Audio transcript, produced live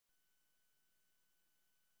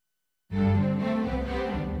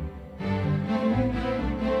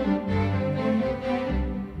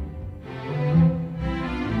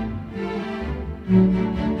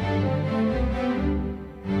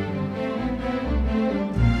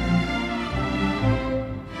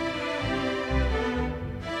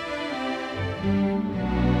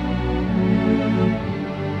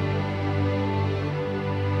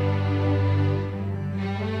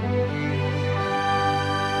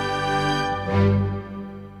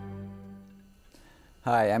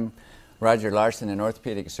Hi, I'm Roger Larson, an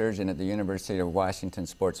orthopedic surgeon at the University of Washington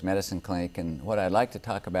Sports Medicine Clinic, and what I'd like to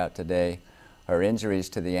talk about today are injuries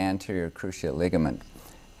to the anterior cruciate ligament.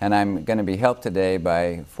 And I'm going to be helped today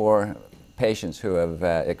by 4 patients who have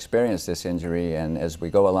experienced this injury, and as we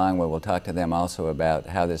go along we'll talk to them also about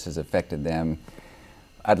how this has affected them.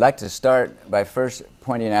 I'd like to start by first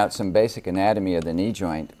pointing out some basic anatomy of the knee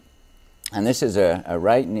joint. And this is a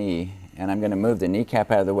right knee, and I'm going to move the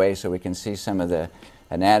kneecap out of the way so we can see some of the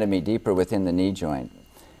anatomy deeper within the knee joint.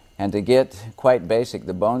 And to get quite basic,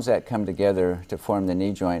 the bones that come together to form the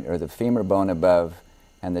knee joint are the femur bone above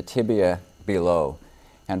and the tibia below.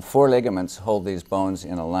 And 4 ligaments hold these bones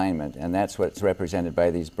in alignment, and that's what's represented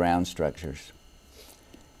by these brown structures.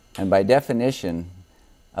 And by definition,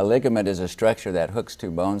 a ligament is a structure that hooks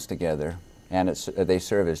 2 bones together, and they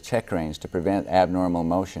serve as check reins to prevent abnormal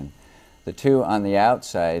motion. The 2 on the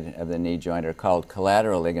outside of the knee joint are called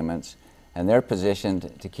collateral ligaments, and they're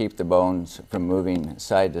positioned to keep the bones from moving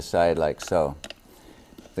side to side like so.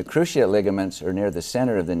 The cruciate ligaments are near the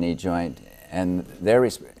center of the knee joint, and they're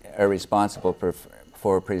responsible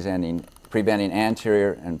for preventing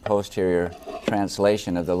anterior and posterior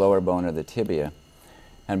translation of the lower bone of the tibia.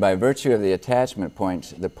 And by virtue of the attachment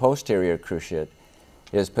points, the posterior cruciate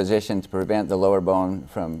is positioned to prevent the lower bone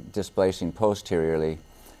from displacing posteriorly.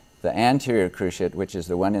 The anterior cruciate, which is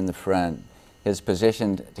the one in the front, is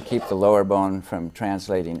positioned to keep the lower bone from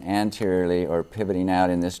translating anteriorly or pivoting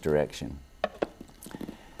out in this direction.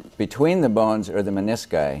 Between the bones are the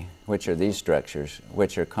menisci, which are these structures,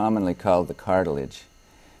 which are commonly called the cartilage.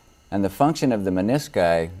 And the function of the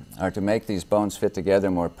menisci are to make these bones fit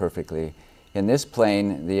together more perfectly. In this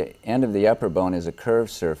plane, the end of the upper bone is a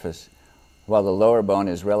curved surface, while the lower bone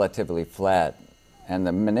is relatively flat. And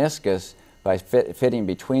the meniscus, by fitting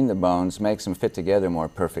between the bones, makes them fit together more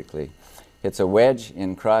perfectly. It's a wedge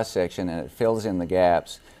in cross-section, and it fills in the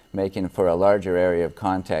gaps, making for a larger area of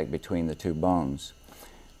contact between the 2 bones.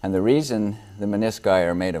 And the reason the menisci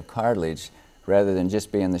are made of cartilage, rather than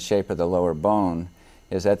just being the shape of the lower bone,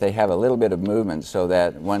 is that they have a little bit of movement so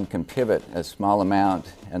that one can pivot a small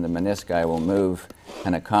amount and the menisci will move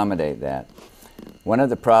and accommodate that. One of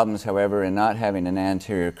the problems, however, in not having an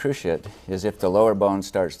anterior cruciate is if the lower bone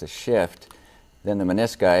starts to shift, then the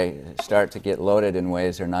menisci start to get loaded in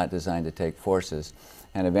ways they're not designed to take forces,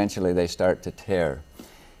 and eventually they start to tear.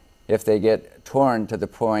 If they get torn to the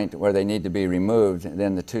point where they need to be removed,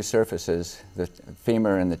 then the 2 surfaces, the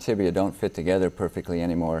femur and the tibia, don't fit together perfectly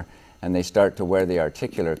anymore, and they start to wear the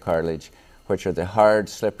articular cartilage, which are the hard,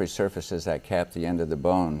 slippery surfaces that cap the end of the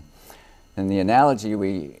bone. And the analogy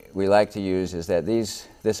we like to use is that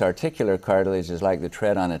this articular cartilage is like the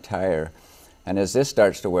tread on a tire, and as this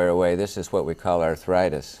starts to wear away, this is what we call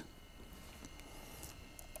arthritis.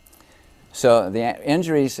 So the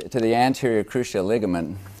injuries to the anterior cruciate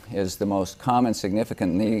ligament is the most common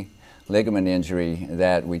significant knee ligament injury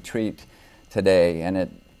that we treat today, and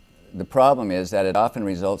the problem is that it often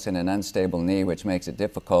results in an unstable knee, which makes it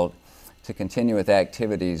difficult to continue with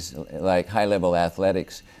activities like high-level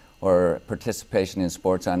athletics or participation in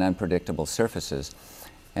sports on unpredictable surfaces.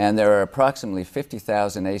 And there are approximately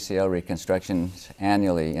 50,000 ACL reconstructions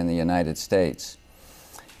annually in the United States.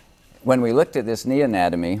 When we looked at this knee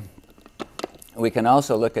anatomy, we can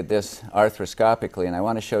also look at this arthroscopically, and I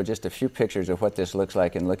want to show just a few pictures of what this looks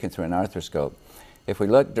like in looking through an arthroscope. If we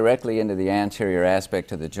look directly into the anterior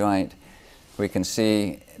aspect of the joint, we can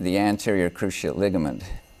see the anterior cruciate ligament.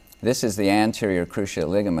 This is the anterior cruciate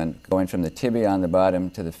ligament going from the tibia on the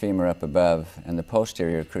bottom to the femur up above, and the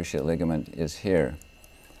posterior cruciate ligament is here.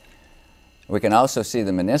 We can also see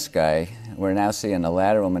the menisci. We're now seeing a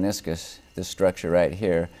lateral meniscus, this structure right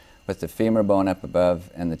here, with the femur bone up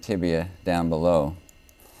above and the tibia down below.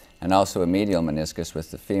 And also a medial meniscus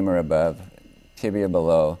with the femur above, tibia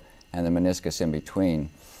below, and the meniscus in between.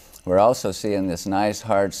 We're also seeing this nice,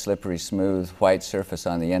 hard, slippery, smooth, white surface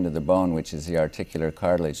on the end of the bone, which is the articular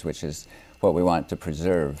cartilage, which is what we want to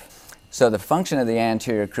preserve. So the function of the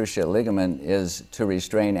anterior cruciate ligament is to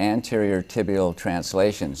restrain anterior tibial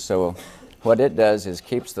translation. So what it does is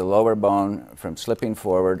keeps the lower bone from slipping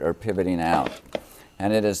forward or pivoting out.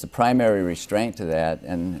 And it is the primary restraint to that,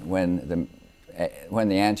 and when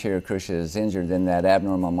the anterior cruciate is injured, then that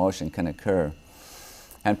abnormal motion can occur.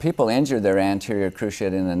 And people injure their anterior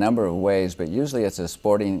cruciate in a number of ways, but usually it's a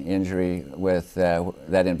sporting injury with,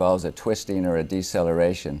 that involves a twisting or a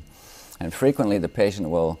deceleration. And frequently the patient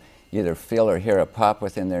will either feel or hear a pop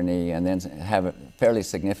within their knee and then have a fairly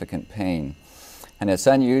significant pain. And it's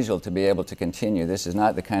unusual to be able to continue. This is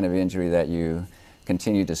not the kind of injury that you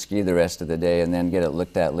continue to ski the rest of the day and then get it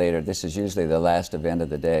looked at later. This is usually the last event of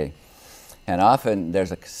the day. And often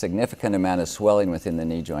there's a significant amount of swelling within the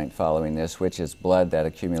knee joint following this, which is blood that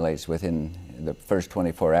accumulates within the first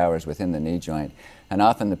 24 hours within the knee joint. And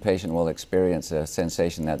often the patient will experience a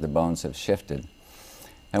sensation that the bones have shifted.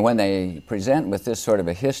 And when they present with this sort of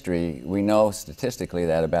a history, we know statistically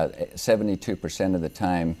that about 72% of the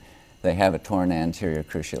time they have a torn anterior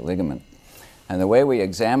cruciate ligament. And the way we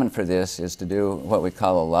examine for this is to do what we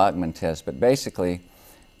call a Logman test, but basically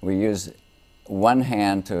we use one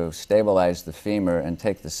hand to stabilize the femur and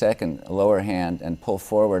take the second lower hand and pull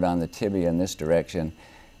forward on the tibia in this direction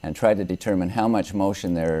and try to determine how much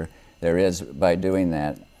motion there is by doing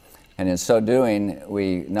that. And in so doing,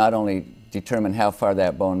 we not only determine how far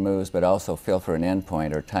that bone moves, but also feel for an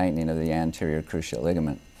endpoint or tightening of the anterior cruciate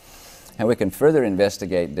ligament. And we can further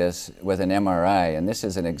investigate this with an MRI, and this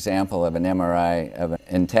is an example of an MRI of an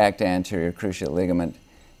intact anterior cruciate ligament.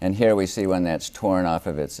 And here we see one that's torn off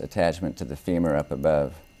of its attachment to the femur up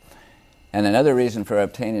above. And another reason for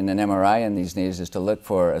obtaining an MRI in these knees is to look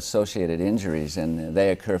for associated injuries, and they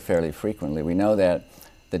occur fairly frequently. We know that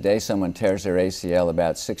the day someone tears their ACL,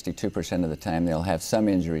 about 62% of the time they'll have some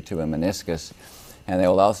injury to a meniscus, and they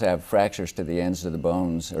will also have fractures to the ends of the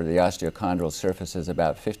bones or the osteochondral surfaces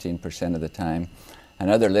about 15% of the time, and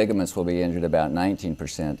other ligaments will be injured about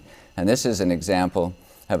 19%. And this is an example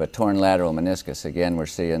of a torn lateral meniscus. Again, we're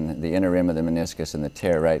seeing the inner rim of the meniscus and the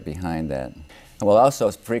tear right behind that. And we'll also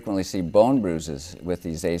frequently see bone bruises with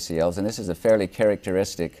these ACLs, and this is a fairly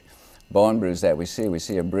characteristic bone bruise that we see. We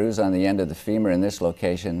see a bruise on the end of the femur in this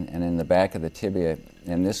location and in the back of the tibia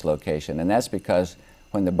in this location. And that's because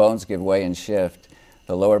when the bones give way and shift,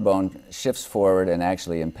 the lower bone shifts forward and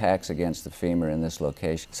actually impacts against the femur in this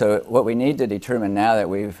location. So what we need to determine now that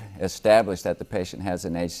we've established that the patient has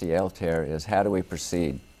an ACL tear is how do we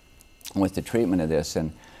proceed with the treatment of this.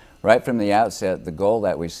 And right from the outset, the goal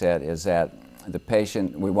that we set is that the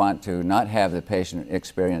patient, we want to not have the patient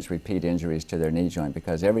experience repeat injuries to their knee joint,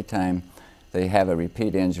 because every time they have a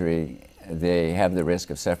repeat injury, they have the risk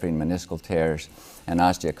of suffering meniscal tears and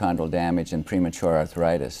osteochondral damage and premature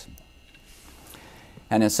arthritis.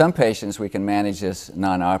 And in some patients, we can manage this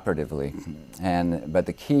non-operatively. But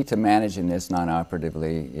the key to managing this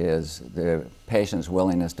non-operatively is the patient's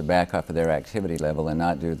willingness to back off of their activity level and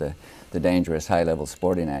not do the dangerous high-level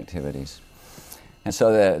sporting activities. And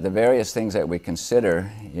so the various things that we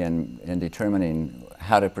consider in determining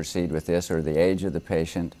how to proceed with this are the age of the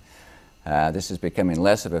patient. This is becoming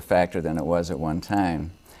less of a factor than it was at one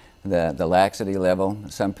time. The laxity level.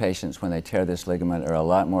 Some patients, when they tear this ligament, are a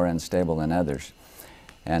lot more unstable than others.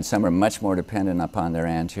 And some are much more dependent upon their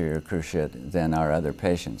anterior cruciate than our other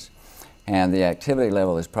patients. And the activity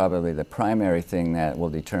level is probably the primary thing that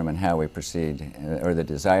will determine how we proceed, or the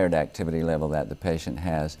desired activity level that the patient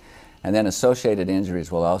has. And then associated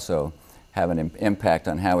injuries will also have an impact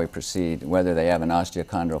on how we proceed, whether they have an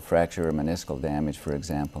osteochondral fracture or meniscal damage, for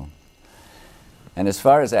example. And as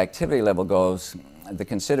far as activity level goes, the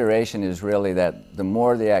consideration is really that the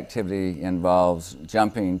more the activity involves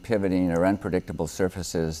jumping, pivoting, or unpredictable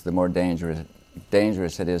surfaces, the more dangerous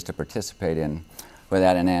it is to participate in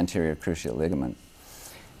without an anterior cruciate ligament.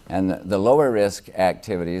 And the lower risk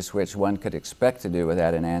activities, which one could expect to do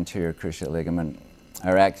without an anterior cruciate ligament,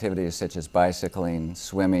 are activities such as bicycling,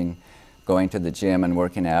 swimming, going to the gym and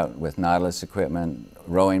working out with Nautilus equipment,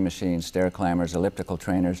 rowing machines, stair climbers, elliptical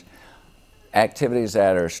trainers. Activities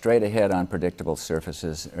that are straight ahead on predictable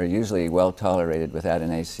surfaces are usually well tolerated without an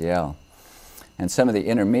ACL. And some of the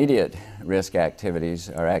intermediate risk activities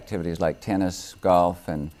are activities like tennis, golf,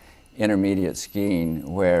 and intermediate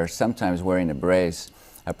skiing, where sometimes wearing a brace,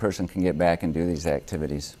 a person can get back and do these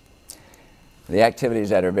activities. The activities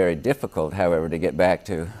that are very difficult, however, to get back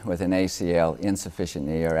to with an ACL insufficient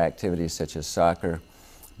knee are activities such as soccer,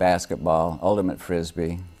 basketball, ultimate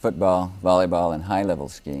frisbee, football, volleyball, and high-level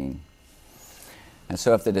skiing. And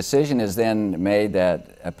so if the decision is then made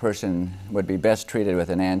that a person would be best treated with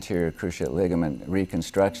an anterior cruciate ligament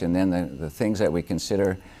reconstruction, then the things that we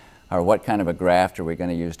consider are what kind of a graft are we going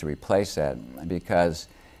to use to replace that, because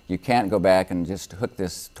you can't go back and just hook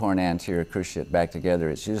this torn anterior cruciate back together.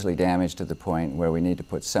 It's usually damaged to the point where we need to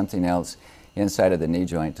put something else inside of the knee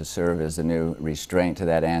joint to serve as the new restraint to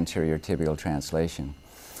that anterior tibial translation.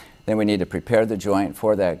 Then we need to prepare the joint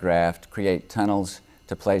for that graft, create tunnels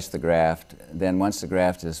to place the graft. Then once the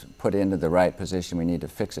graft is put into the right position, we need to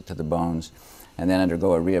fix it to the bones and then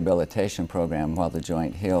undergo a rehabilitation program while the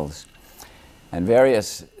joint heals. And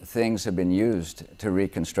various things have been used to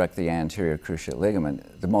reconstruct the anterior cruciate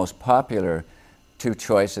ligament. The most popular two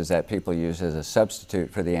choices that people use as a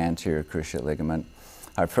substitute for the anterior cruciate ligament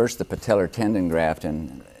are first the patellar tendon graft,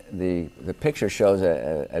 and the picture shows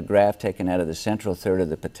a graft taken out of the central third of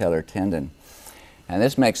the patellar tendon. And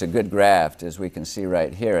this makes a good graft, as we can see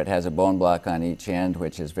right here. It has a bone block on each end,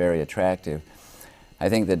 which is very attractive. I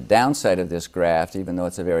think the downside of this graft, even though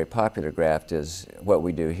it's a very popular graft, is what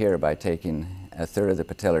we do here by taking a third of the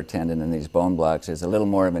patellar tendon and these bone blocks is a little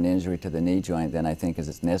more of an injury to the knee joint than I think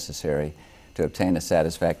is necessary to obtain a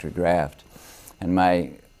satisfactory graft. And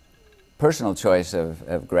my personal choice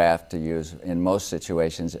of graft to use in most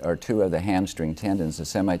situations are two of the hamstring tendons, the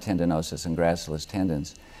semitendinosus and gracilis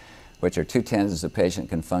tendons, which are two tendons the patient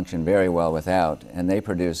can function very well without, and they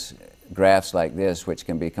produce grafts like this which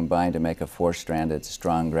can be combined to make a four-stranded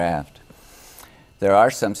strong graft. There are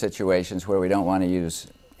some situations where we don't want to use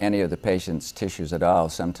any of the patient's tissues at all,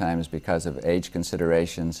 sometimes because of age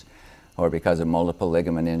considerations or because of multiple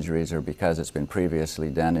ligament injuries or because it's been previously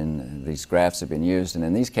done and these grafts have been used. And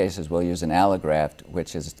in these cases we'll use an allograft,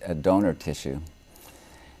 which is a donor tissue.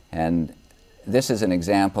 And this is an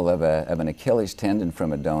example of an Achilles tendon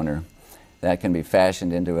from a donor that can be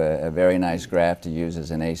fashioned into a very nice graft to use as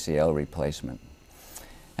an ACL replacement.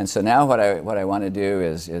 And so now what I want to do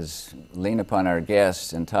is lean upon our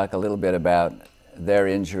guests and talk a little bit about their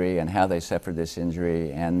injury and how they suffered this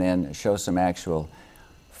injury, and then show some actual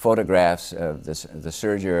photographs of the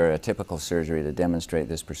surgery, or a typical surgery, to demonstrate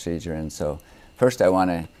this procedure. And so first I want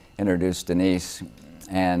to introduce Denise.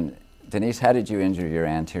 And Denise, how did you injure your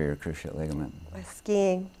anterior cruciate ligament?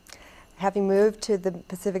 Skiing. Having moved to the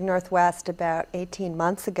Pacific Northwest about 18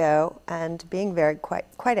 months ago and being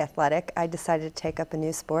quite athletic, I decided to take up a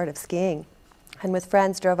new sport of skiing. And with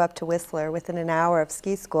friends drove up to Whistler. Within an hour of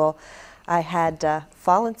ski school, I had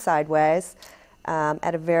fallen sideways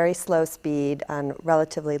at a very slow speed on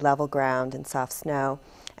relatively level ground and soft snow,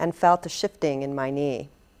 and felt a shifting in my knee.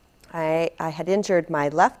 I had injured my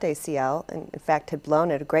left ACL, and in fact had blown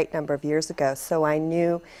it a great number of years ago, so I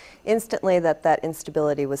knew instantly that that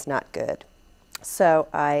instability was not good. So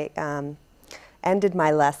I ended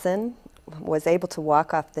my lesson, was able to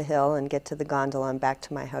walk off the hill and get to the gondola and back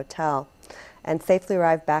to my hotel, and safely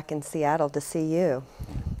arrived back in Seattle to see you.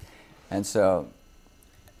 And so,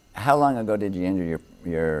 how long ago did you injure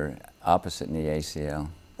your opposite knee ACL?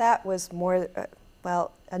 That was more,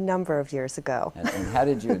 well, a number of years ago. And how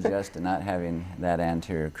did you adjust to not having that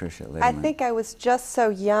anterior cruciate ligament? I think I was just so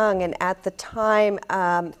young, and at the time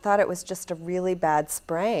thought it was just a really bad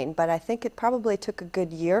sprain, but I think it probably took a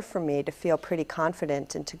good year for me to feel pretty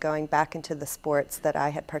confident into going back into the sports that I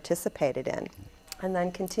had participated in, and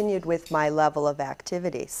then continued with my level of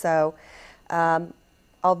activity. So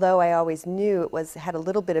although I always knew it had a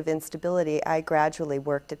little bit of instability, I gradually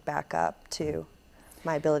worked it back up to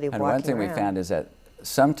my ability of walking around. And one thing we found is that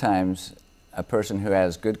sometimes a person who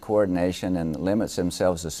has good coordination and limits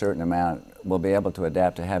themselves a certain amount will be able to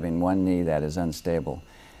adapt to having one knee that is unstable.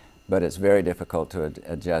 But it's very difficult to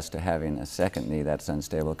adjust to having a second knee that's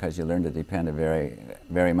unstable, because you learn to depend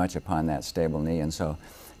very much upon that stable knee. And so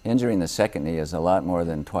injuring the second knee is a lot more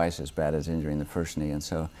than twice as bad as injuring the first knee. And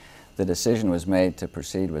so the decision was made to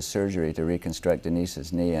proceed with surgery to reconstruct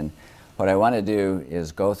Denise's knee. And what I want to do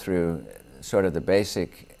is go through sort of the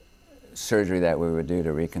basic surgery that we would do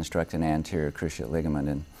to reconstruct an anterior cruciate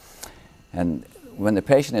ligament. And when the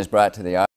patient is brought to the